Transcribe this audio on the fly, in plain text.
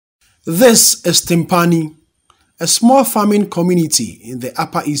This is Tempane, a small farming community in the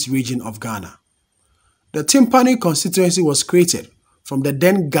Upper East region of Ghana. The Tempane constituency was created from the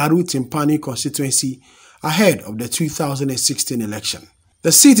then Garu Tempane constituency ahead of the 2016 election.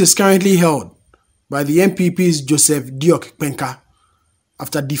 The seat is currently held by the NPP's Joseph Kpemka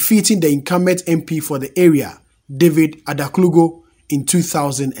after defeating the incumbent MP for the area, David Adaklugu, in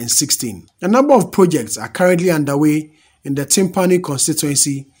 2016. A number of projects are currently underway in the Tempane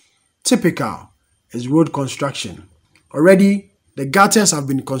constituency. Typical is road construction. Already, the gutters have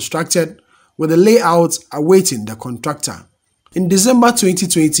been constructed with the layout awaiting the contractor. In December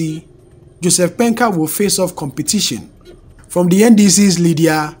 2020, Joseph Kpemka will face off competition from the NDC's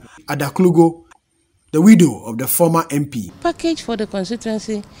Lydia, Adaklugu, the widow of the former MP. Package for the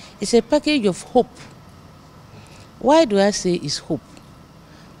constituency is a package of hope. Why do I say it's hope?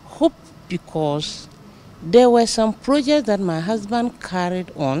 Hope because there were some projects that my husband carried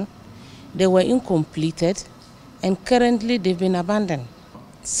on. They were incompleted and currently they've been abandoned.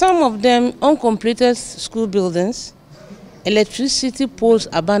 Some of them uncompleted school buildings, electricity poles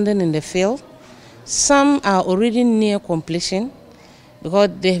abandoned in the field. Some are already near completion because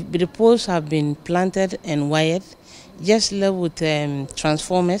the poles have been planted and wired, just left with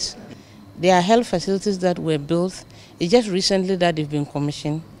transformers. There are health facilities that were built. It's just recently that they've been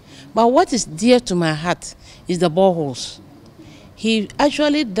commissioned. But what is dear to my heart is the boreholes. He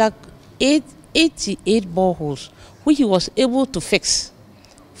actually dug 88 boreholes, which he was able to fix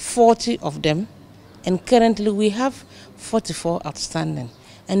 40 of them, and currently we have 44 outstanding.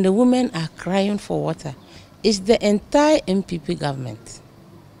 And the women are crying for water. It's the entire MPP government.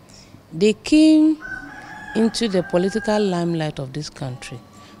 They came into the political limelight of this country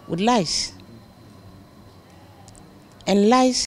with lies. And lies